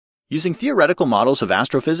Using theoretical models of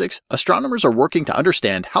astrophysics, astronomers are working to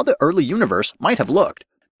understand how the early universe might have looked.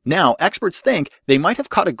 Now, experts think they might have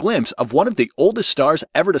caught a glimpse of one of the oldest stars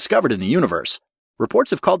ever discovered in the universe.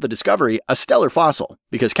 Reports have called the discovery a stellar fossil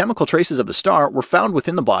because chemical traces of the star were found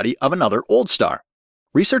within the body of another old star.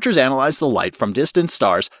 Researchers analyzed the light from distant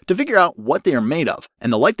stars to figure out what they are made of,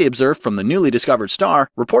 and the light they observed from the newly discovered star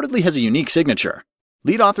reportedly has a unique signature.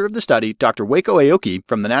 Lead author of the study, Doctor Wako Aoki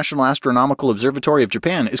from the National Astronomical Observatory of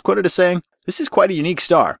Japan, is quoted as saying, "This is quite a unique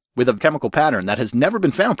star, with a chemical pattern that has never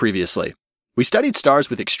been found previously. We studied stars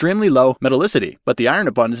with extremely low metallicity, but the iron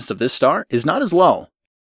abundance of this star is not as low.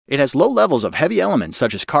 It has low levels of heavy elements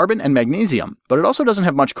such as carbon and magnesium, but it also doesn't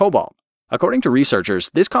have much cobalt." According to researchers,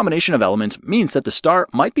 this combination of elements means that the star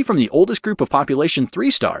might be from the oldest group of population 3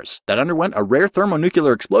 stars that underwent a rare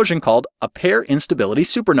thermonuclear explosion called a pair instability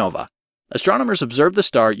supernova. Astronomers observed the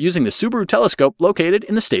star using the Subaru telescope located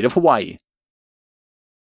in the state of Hawaii.